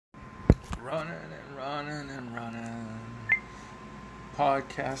Running and running and running.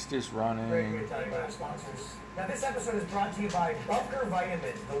 Podcast is running. Great time by our sponsors. Now, this episode is brought to you by Bunker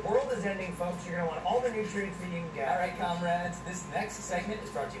Vitamins. The world is ending, folks. You're going to want all the nutrients that you can get. All right, comrades. This next segment is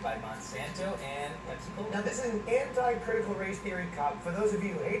brought to you by Monsanto and PepsiCo. Now, this is an anti-critical race theory cup. For those of you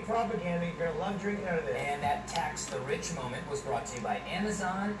who hate propaganda, you're going to love drinking out of this. And that Tax the Rich moment was brought to you by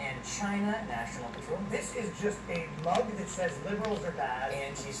Amazon and China National Petroleum. This is just a mug that says liberals are bad.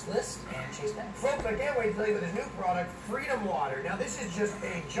 And Cheese List and Chase Bank. Folks, I can't wait to tell you about this new product, Freedom Water. Now, this is just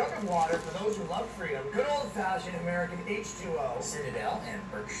a jug of water for those who love freedom. Good old-fashioned American H2O. Citadel and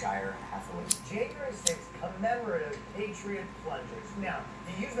Berkshire Hathaway. January 6th, commemorative Patriot plungers. Now,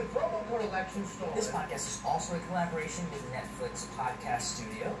 you use the promo code ElectionStolen. This podcast is also a collaboration with Netflix Podcast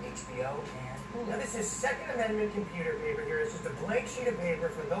Studio, HBO, and Hulu. Now, this is Second Amendment computer paper here. It's just a blank sheet of paper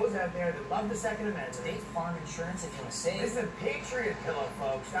for those out there that love the Second Amendment. State Farm Insurance if you want to save. This is a Patriot pillow,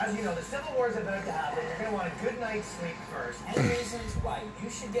 folks. As you know, the Civil War is about to happen. You're going to want a good night's sleep first. 10 reasons why you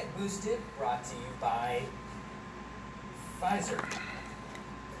should get boosted, brought to you by Pfizer.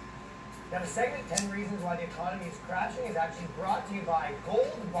 Now, the segment 10 Reasons Why the Economy is Crashing is actually brought to you by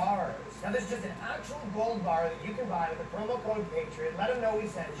Gold Bars. Now, this is just an actual gold bar that you can buy with the promo code Patriot. Let them know we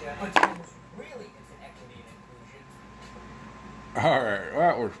sent you. But to who's really into equity and inclusion. Alright,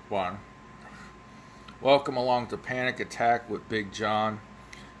 that was fun. Welcome along to Panic Attack with Big John.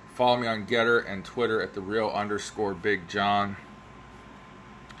 Follow me on Getter and Twitter at @thereal_Big John.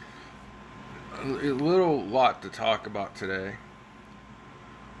 A little lot to talk about today.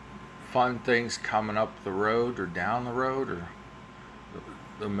 Fun things coming up the road or down the road or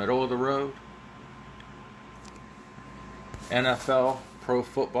the middle of the road. NFL, Pro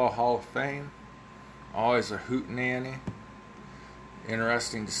Football Hall of Fame. Always a hootenanny.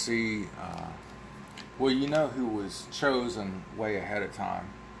 Interesting to see. Well, you know who was chosen way ahead of time.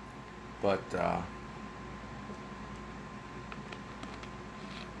 But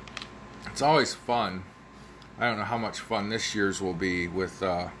it's always fun. I don't know how much fun this year's will be with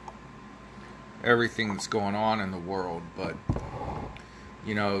everything that's going on in the world, but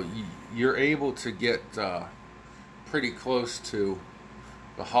you know, you're able to get pretty close to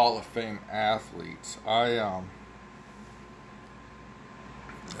the Hall of Fame athletes. I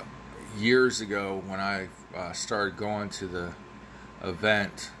years ago when I started going to the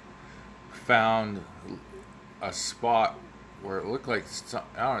event, found a spot where it looked like it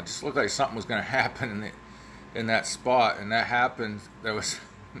just looked like something was going to happen in that spot, and that happened.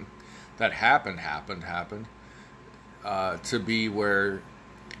 That happened to be where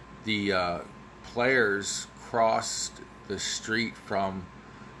the players crossed the street from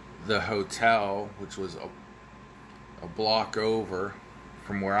the hotel, which was a block over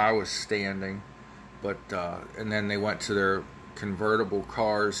from where I was standing, but and then they went to their convertible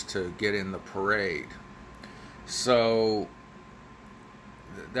cars to get in the parade. So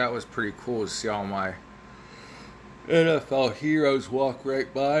that was pretty cool to see all my NFL heroes walk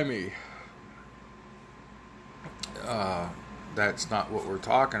right by me. That's not what we're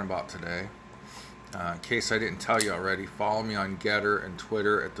talking about today. In case I didn't tell you already, follow me on Getter and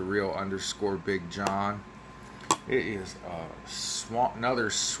Twitter at @thereal_Big John. It is another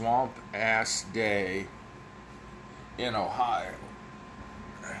swamp ass day in Ohio.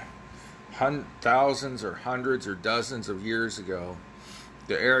 Thousands or hundreds or dozens of years ago,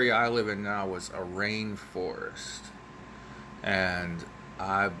 the area I live in now was a rainforest, and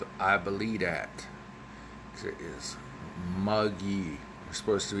I believe that. It is muggy. We're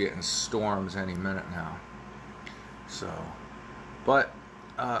supposed to be getting storms any minute now. So, but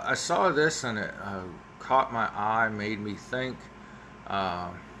I saw this and it caught my eye, made me think,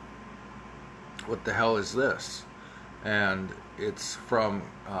 what the hell is this? And it's from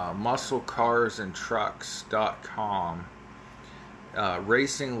musclecarsandtrucks.com.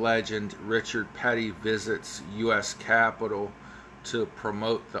 Racing legend Richard Petty visits U.S. Capitol to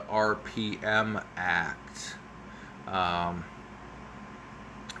promote the RPM Act.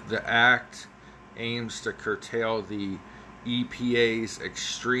 The act aims to curtail the EPA's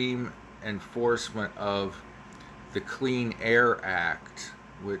extreme enforcement of the Clean Air Act,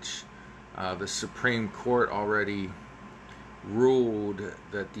 which the Supreme Court already ruled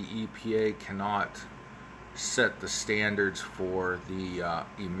that the EPA cannot set the standards for the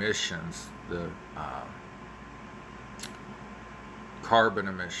emissions, the carbon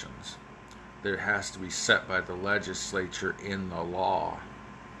emissions. That has to be set by the legislature in the law.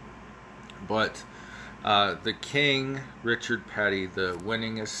 But the King, Richard Petty, the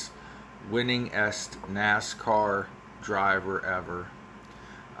winningest NASCAR driver ever,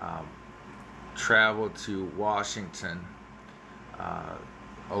 traveled to Washington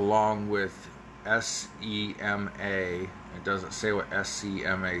along with SEMA. It doesn't say what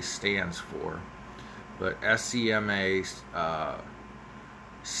SEMA stands for, but SEMA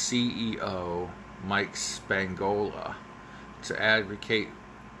CEO Mike Spangler to advocate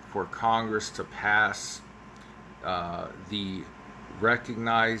for Congress to pass the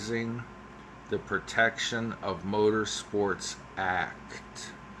Recognizing the Protection of Motorsports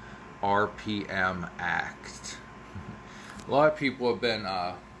Act, RPM Act. A lot of people have been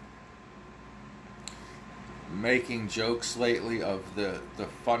making jokes lately of the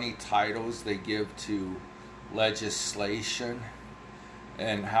funny titles they give to legislation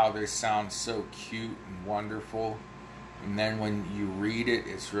and how they sound so cute and wonderful, and then when you read it,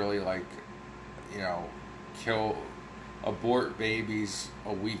 it's really like, you know, abort babies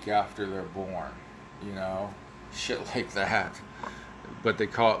a week after they're born, you know, shit like that. But they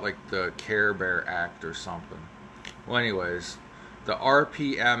call it like the Care Bear Act or something. Well, anyways, the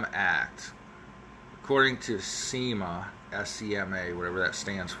RPM Act, according to SEMA, SEMA, whatever that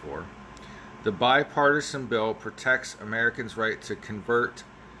stands for, the bipartisan bill protects Americans' right to convert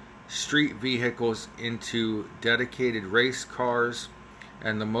street vehicles into dedicated race cars,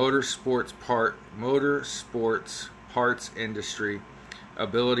 and the motorsports parts industry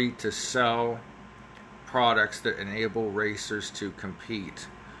ability to sell products that enable racers to compete.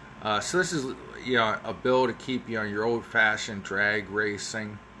 So this is, you know, a bill to keep you on your old-fashioned drag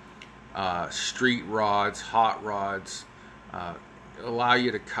racing, street rods, hot rods, allow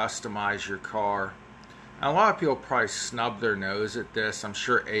you to customize your car. And a lot of people probably snub their nose at this. I'm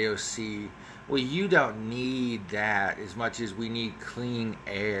sure AOC, well, you don't need that as much as we need clean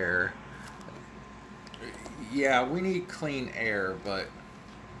air. Yeah, we need clean air, but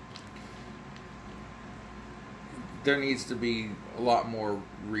there needs to be a lot more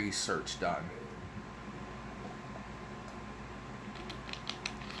research done.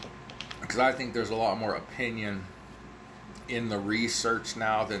 Because I think there's a lot more opinion in the research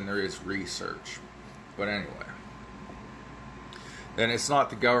now than there is research. But anyway, then it's not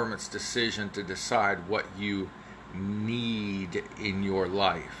the government's decision to decide what you need in your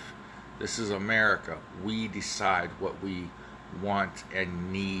life. This is America. We decide what we want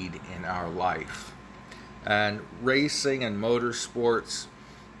and need in our life. And racing and motorsports,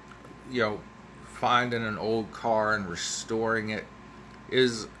 you know, finding an old car and restoring it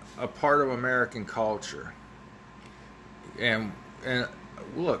is a part of American culture. And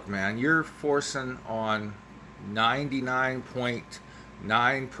look, man, you're forcing on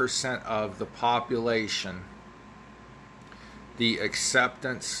 99.9% of the population the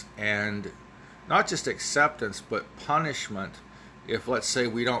acceptance, and not just acceptance, but punishment if, let's say,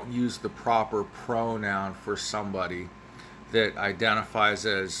 we don't use the proper pronoun for somebody that identifies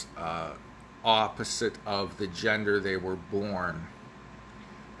as opposite of the gender they were born.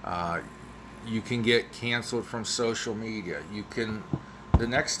 You can get canceled from social media. The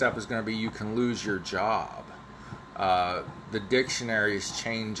next step is going to be you can lose your job. The dictionary is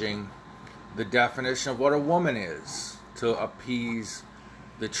changing the definition of what a woman is to appease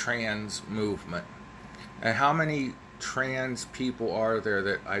the trans movement. And how many trans people are there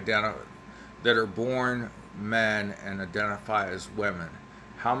that are born men and identify as women?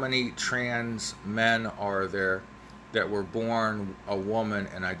 How many trans men are there that were born a woman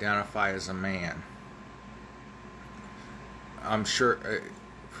and identify as a man? I'm sure,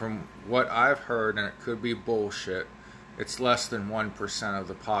 from what I've heard, and it could be bullshit, it's less than 1% of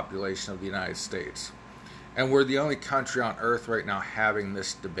the population of the United States. And we're the only country on earth right now having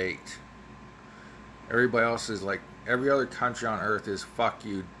this debate. Everybody else is like, every other country on earth is, fuck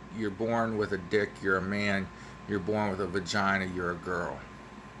you, you're born with a dick, you're a man, you're born with a vagina, you're a girl.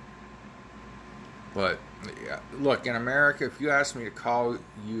 But look, in America, if you ask me to call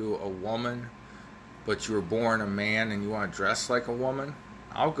you a woman, but you were born a man and you want to dress like a woman,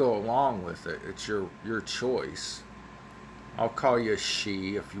 I'll go along with it. It's your choice. I'll call you a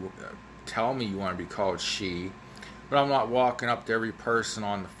she if you tell me you want to be called she. But I'm not walking up to every person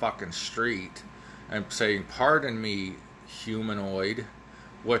on the fucking street and saying, pardon me, humanoid,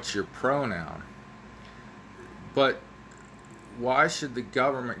 what's your pronoun? But why should the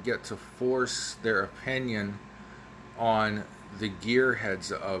government get to force their opinion on the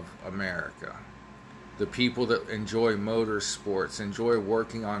gearheads of America? The people that enjoy motorsports, enjoy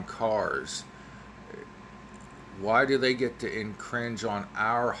working on cars. Why do they get to infringe on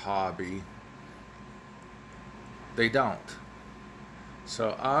our hobby? They don't.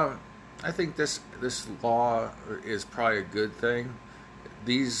 So I think this law is probably a good thing.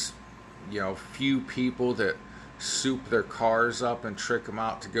 These, few people that soup their cars up and trick them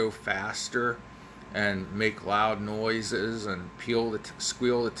out to go faster and make loud noises and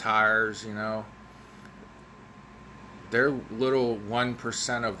squeal the tires, you know. Their little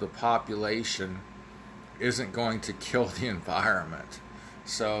 1% of the population isn't going to kill the environment.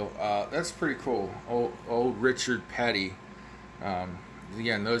 So that's pretty cool. Old Richard Petty.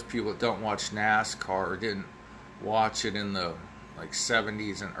 Again, those people that don't watch NASCAR or didn't watch it in the like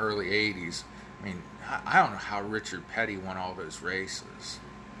 70s and early 80s. I mean, I don't know how Richard Petty won all those races.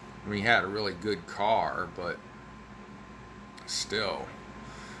 I mean, he had a really good car, but still,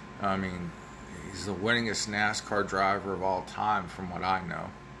 I mean, he's the winningest NASCAR driver of all time from what I know.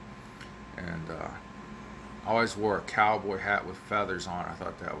 And always wore a cowboy hat with feathers on. I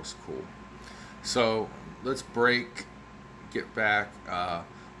thought that was cool. So let's get back.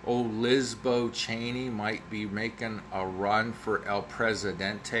 Old Lisbo Cheney might be making a run for El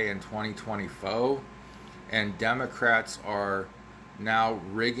Presidente in 2024, and Democrats are now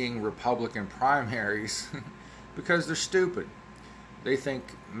rigging Republican primaries because they're stupid. They think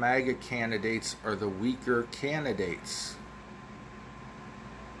MAGA candidates are the weaker candidates.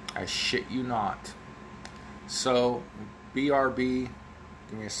 I shit you not. So, BRB,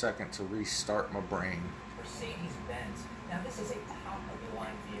 give me a second to restart my brain. Mercedes-Benz. Now, this is a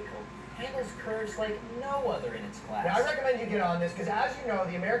top-of-the-line vehicle. Handles curves like no other in its class. Now, I recommend you get on this because, as you know,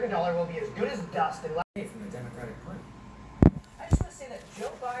 the American dollar will be as good as dust unless... From the Democratic Party. I just want to say that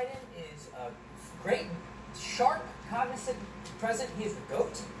Joe Biden is a great, sharp, cognizant president. He is the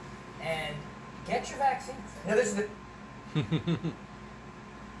GOAT. And get your vaccine. Now, this is the...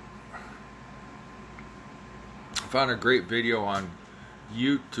 I found a great video on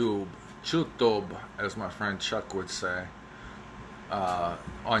YouTube, as my friend Chuck would say, on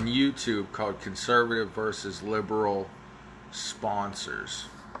YouTube called Conservative versus Liberal Sponsors.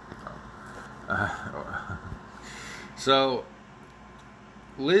 So,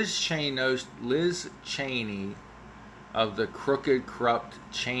 Liz Cheney of the crooked, corrupt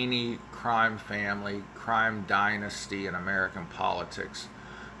Cheney crime family, crime dynasty in American politics,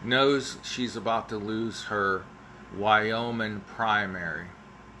 knows she's about to lose her Wyoming primary.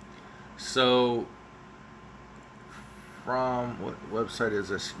 So, from what website is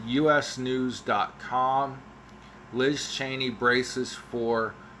this? usnews.com. Liz Cheney braces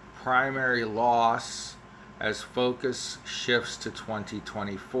for primary loss as focus shifts to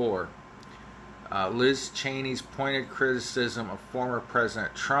 2024. Liz Cheney's pointed criticism of former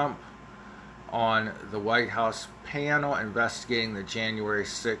President Trump on the White House panel investigating the January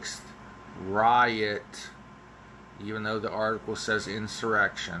 6th riot, even though the article says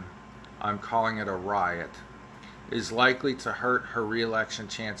insurrection, I'm calling it a riot, is likely to hurt her re-election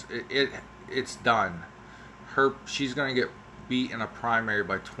chance. It's done. She's going to get beat in a primary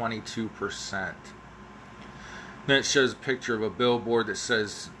by 22%. Then it shows a picture of a billboard that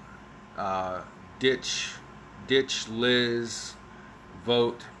says, ditch Liz,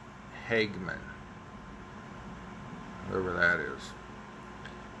 vote Hagman. Whoever that is.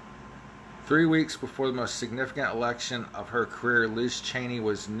 3 weeks before the most significant election of her career, Liz Cheney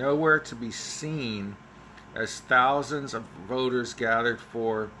was nowhere to be seen as thousands of voters gathered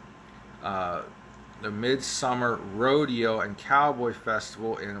for the Midsummer Rodeo and Cowboy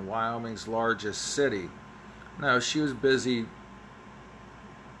Festival in Wyoming's largest city. No, she was busy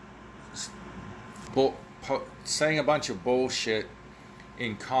saying a bunch of bullshit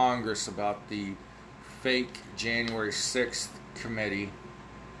in Congress about the fake January 6th committee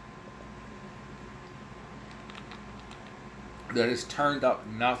that has turned up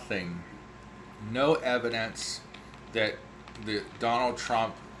nothing. No evidence that Donald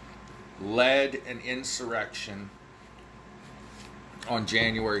Trump led an insurrection on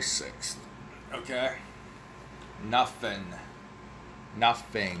January 6th. Okay? Nothing.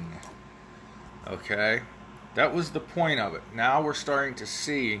 Okay? That was the point of it. Now we're starting to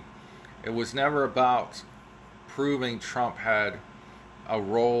see it was never about proving Trump had a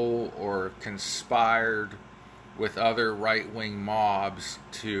role or conspired with other right-wing mobs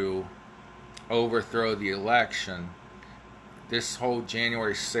to overthrow the election. This whole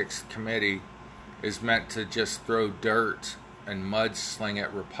January 6th committee is meant to just throw dirt and mudsling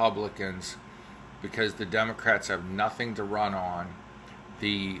at Republicans because the Democrats have nothing to run on.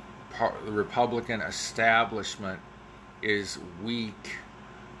 The Republican establishment is weak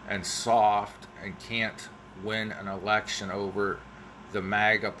and soft and can't win an election over the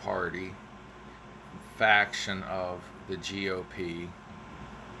MAGA party faction of the GOP,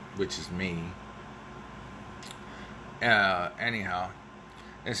 which is me. Anyhow,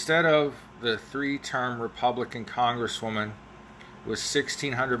 instead of the 3-term Republican Congresswoman was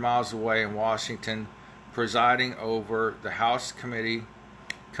 1,600 miles away in Washington presiding over the House Committee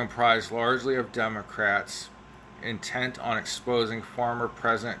comprised largely of Democrats, intent on exposing former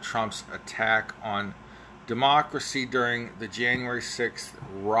President Trump's attack on democracy during the January 6th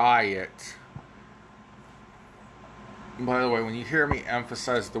riot. By the way, when you hear me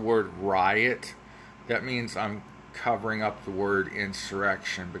emphasize the word riot, that means I'm covering up the word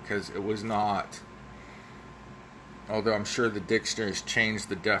insurrection, because it was not. Although I'm sure the dictionary's changed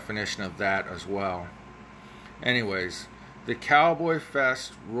the definition of that as well. Anyways, the Cowboy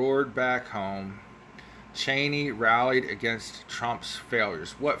Fest roared back home. Cheney rallied against Trump's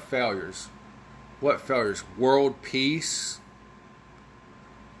failures. What failures? What failures? World peace?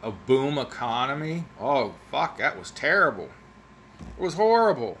 A boom economy? Oh, fuck, that was terrible. It was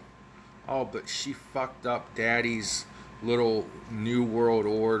horrible. Oh, but she fucked up Daddy's little New World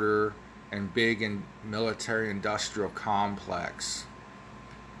Order and big and military-industrial complex.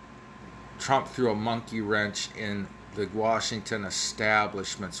 Trump threw a monkey wrench in the Washington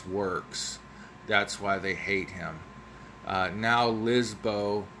establishment's works. That's why they hate him. Now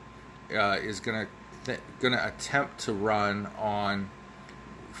Lisbo is gonna attempt to run on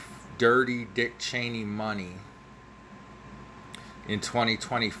dirty Dick Cheney money in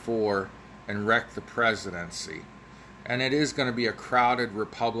 2024 and wreck the presidency. And it is going to be a crowded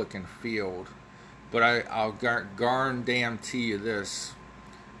Republican field. But I'll guarantee you this.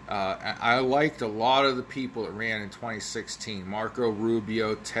 I liked a lot of the people that ran in 2016. Marco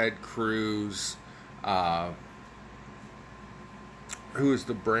Rubio, Ted Cruz, who is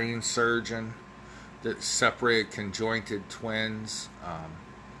the brain surgeon that separated conjointed twins,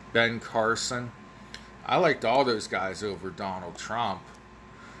 Ben Carson. I liked all those guys over Donald Trump.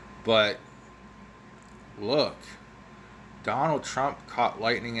 But look, Donald Trump caught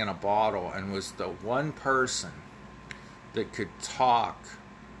lightning in a bottle and was the one person that could talk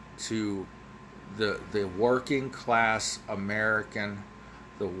to the working class American,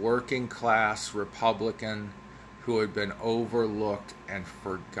 the working class Republican who had been overlooked and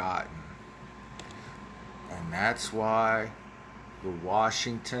forgotten. And that's why the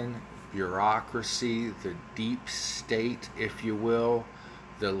Washington bureaucracy, the deep state, if you will,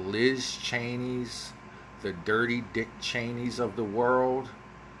 the Liz Cheneys, the dirty Dick Cheneys of the world,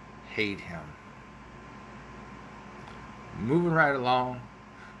 hate him. Moving right along.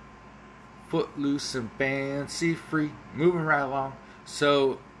 Footloose and fancy free. Moving right along.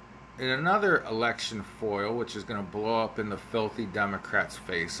 So, in another election foil, which is going to blow up in the filthy Democrats'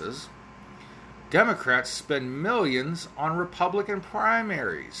 faces, Democrats spend millions on Republican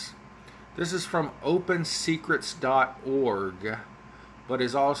primaries. This is from opensecrets.org, but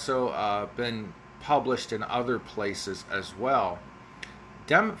has also been published in other places as well.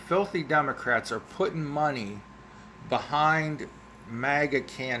 Filthy Democrats are putting money behind MAGA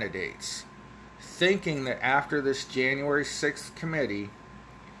candidates, thinking that after this January 6th committee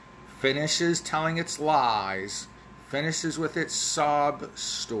finishes telling its lies, finishes with its sob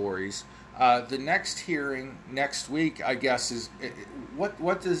stories, the next hearing next week, I guess, is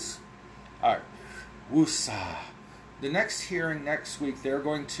what does woosah. The next hearing next week, they're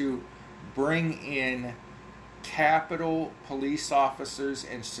going to bring in Capitol police officers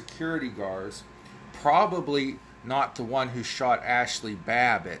and security guards, probably not the one who shot Ashley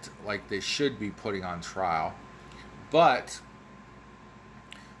Babbitt like they should be putting on trial, but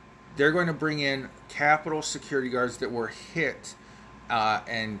they're going to bring in Capitol security guards that were hit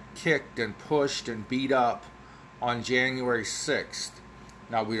and kicked and pushed and beat up on January 6th.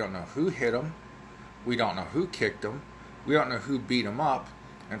 Now, we don't know who hit them. We don't know who kicked them. We don't know who beat them up.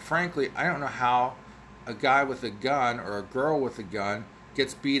 And frankly, I don't know how a guy with a gun or a girl with a gun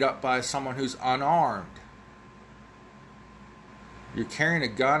gets beat up by someone who's unarmed. You're carrying a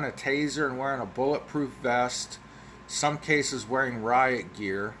gun, a taser, and wearing a bulletproof vest, some cases wearing riot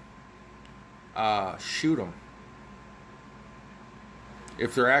gear. Shoot them.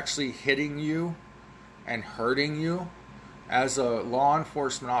 If they're actually hitting you and hurting you, as a law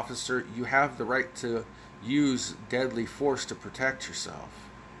enforcement officer, you have the right to use deadly force to protect yourself.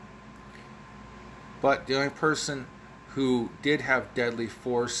 But the only person who did have deadly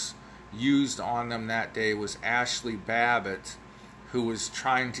force used on them that day was Ashley Babbitt, who was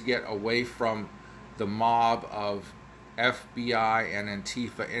trying to get away from the mob of FBI and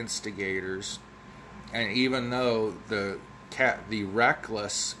Antifa instigators. And even though the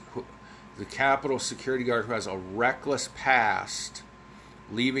Capitol security guard who has a reckless past,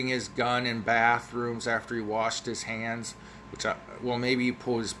 leaving his gun in bathrooms after he washed his hands, maybe he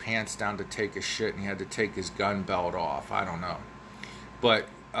pulled his pants down to take a shit and he had to take his gun belt off. I don't know. But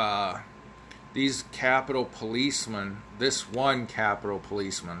these Capitol policemen, this one Capitol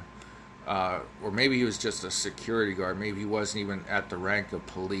policeman, or maybe he was just a security guard. Maybe he wasn't even at the rank of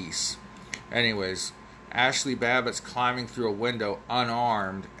police. Anyways, Ashley Babbitt's climbing through a window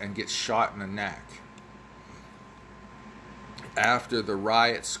unarmed and gets shot in the neck after the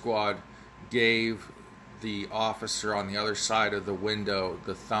riot squad gave the officer on the other side of the window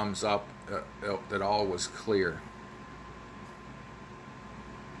the thumbs up that all was clear.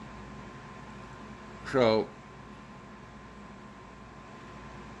 So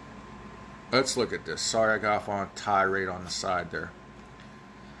let's look at this. Sorry, I got off on a tirade on the side there.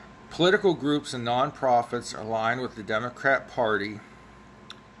 Political groups and nonprofits aligned with the Democrat Party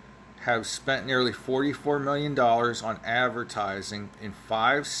have spent nearly $44 million on advertising in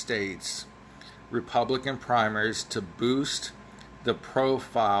 5 states' Republican primaries to boost the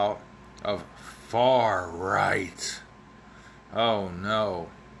profile of far right. Oh no.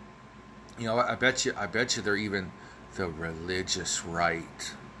 You know what? I bet you they're even the religious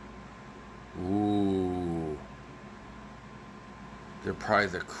right. Ooh. They're probably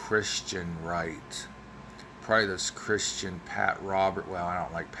the Christian right. Probably those Christian Pat Robert. Well, I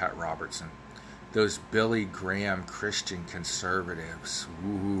don't like Pat Robertson. Those Billy Graham Christian conservatives.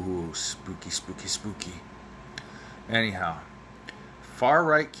 Ooh, spooky, spooky, spooky. Anyhow,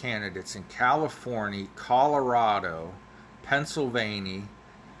 far-right candidates in California, Colorado, Pennsylvania,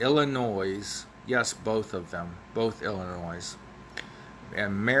 Illinois, yes, both of them, both Illinois,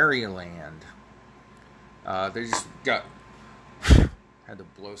 and Maryland. They just got, had to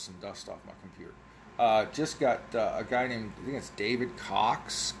blow some dust off my computer. Just got a guy named, I think it's David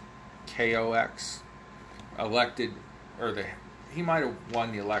Cox, K-O-X, elected, or he might have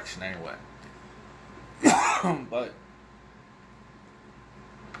won the election anyway. But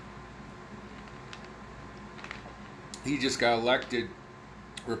he just got elected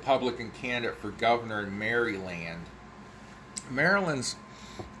Republican candidate for governor in Maryland. Maryland's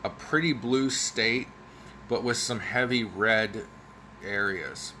a pretty blue state, but with some heavy red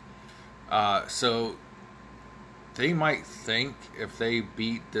areas. So they might think if they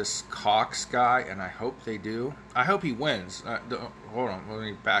beat this Cox guy, and I hope they do. I hope he wins. Hold on, let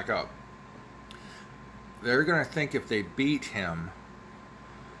me back up. They're going to think if they beat him,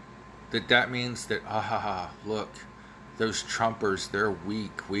 that means that, look, those Trumpers, they're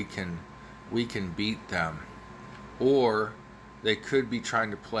weak. We can beat them. Or they could be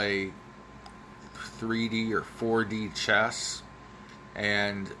trying to play 3D or 4D chess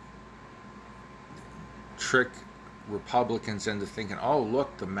and trick Republicans into thinking, oh,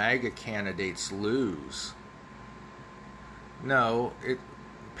 look, the MAGA candidates lose. No,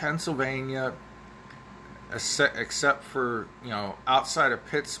 Pennsylvania, except for, outside of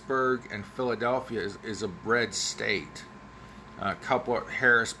Pittsburgh and Philadelphia, is a red state. A couple of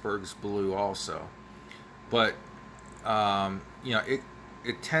Harrisburg's blue also. But,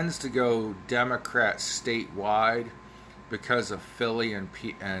 it tends to go Democrat statewide because of Philly and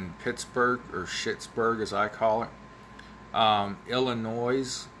Pittsburgh, or Schittsburg as I call it.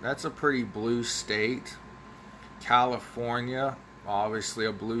 Illinois, that's a pretty blue state. California, obviously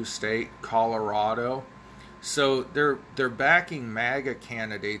a blue state. Colorado. So they're backing MAGA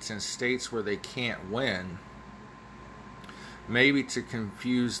candidates in states where they can't win, maybe to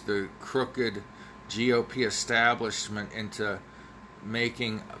confuse the crooked GOP establishment into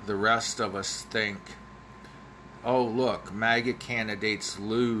making the rest of us think, oh, look, MAGA candidates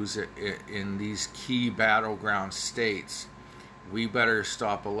lose in these key battleground states. We better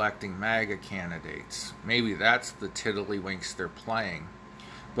stop electing MAGA candidates. Maybe that's the tiddlywinks they're playing.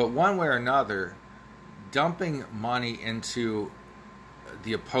 But one way or another, dumping money into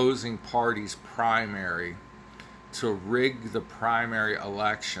the opposing party's primary to rig the primary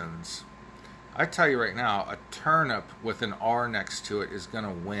elections, I tell you right now, a turnip with an R next to it is going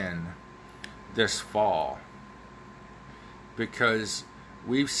to win this fall. Because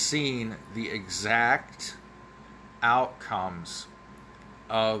we've seen the exact outcomes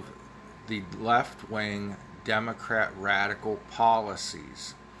of the left-wing Democrat radical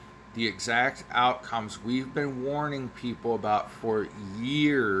policies. The exact outcomes we've been warning people about for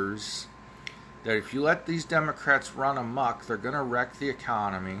years, that if you let these Democrats run amok, they're going to wreck the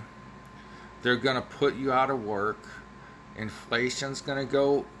economy. They're going to put you out of work. Inflation's going to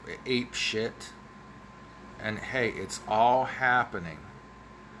go ape shit. And hey, it's all happening.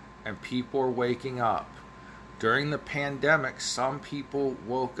 And people are waking up. During the pandemic, some people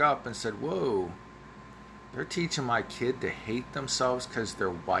woke up and said, whoa, they're teaching my kid to hate themselves because they're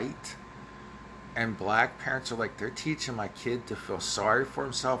white. And black parents are like, they're teaching my kid to feel sorry for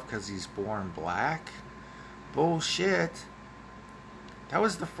himself because he's born black. Bullshit. That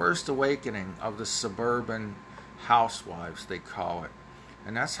was the first awakening of the suburban housewives, they call it.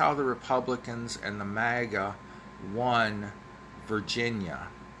 And that's how the Republicans and the MAGA won Virginia.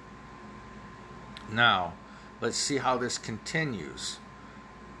 Now, let's see how this continues.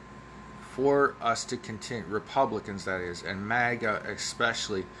 For us to continue, Republicans that is, and MAGA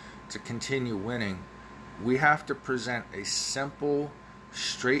especially, to continue winning, we have to present a simple,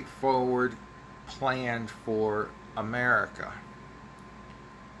 straightforward plan for America.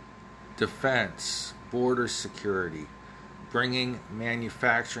 Defense, border security, bringing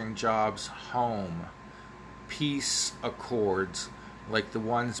manufacturing jobs home, peace accords like the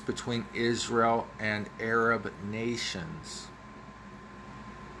ones between Israel and Arab nations,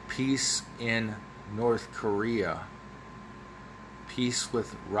 peace in North Korea, peace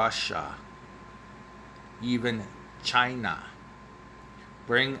with Russia, even China.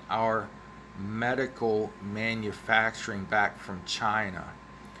 Bring our medical manufacturing back from China.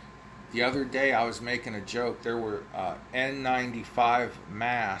 The other day I was making a joke. There were N95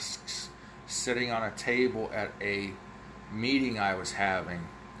 masks sitting on a table at a meeting I was having,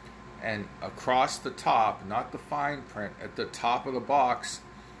 and across the top, not the fine print, at the top of the box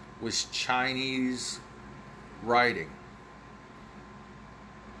was Chinese writing.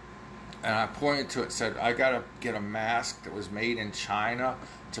 And I pointed to it and said, I gotta get a mask that was made in China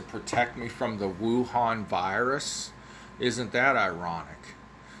to protect me from the Wuhan virus. Isn't that ironic?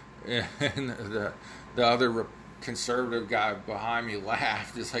 And the other conservative guy behind me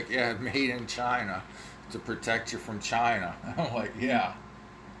laughed. It's like, yeah, made in China to protect you from China. I'm like, yeah.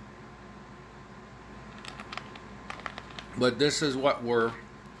 But this is what we're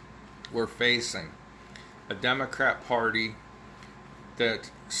facing. A Democrat Party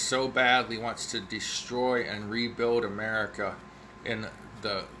that so badly wants to destroy and rebuild America in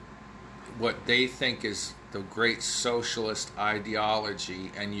what they think is the great socialist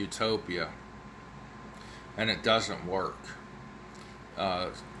ideology and utopia, and it doesn't work.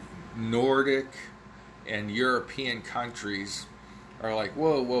 Nordic and European countries are like,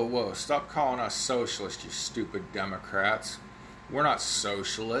 whoa, stop calling us socialists, you stupid Democrats. We're not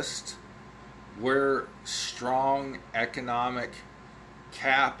socialist. We're strong economic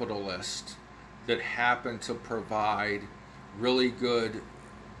capitalists that happen to provide really good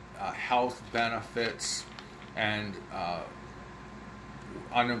health benefits and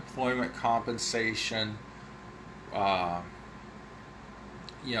unemployment compensation,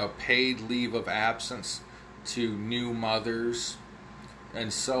 paid leave of absence to new mothers,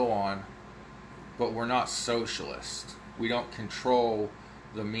 and so on. But we're not socialist. We don't control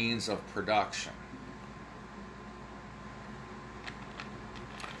the means of production.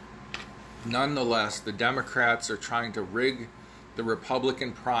 Nonetheless, the Democrats are trying to rig the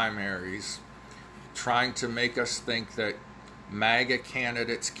Republican primaries, trying to make us think that MAGA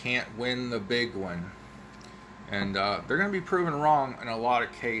candidates can't win the big one. And they're going to be proven wrong in a lot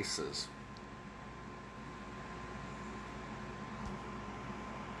of cases.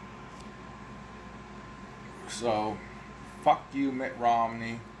 So, fuck you, Mitt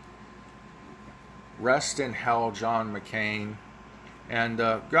Romney. Rest in hell, John McCain. And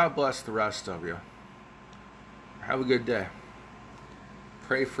God bless the rest of you. Have a good day.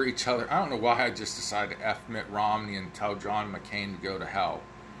 Pray for each other. I don't know why I just decided to F Mitt Romney and tell John McCain to go to hell.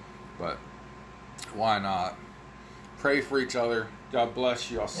 But why not? Pray for each other. God bless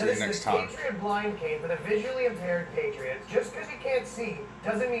you. I'll see you next time. This is the Patriot Blind Cane for the visually impaired patriots. Just because you can't see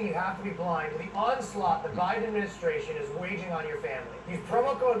doesn't mean you have to be blind to the onslaught the Biden administration is waging on your family. Use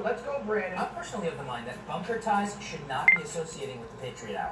promo code Let's Go Brandon. I'm personally of the mind that bunker ties should not be associating with the Patriot Hour.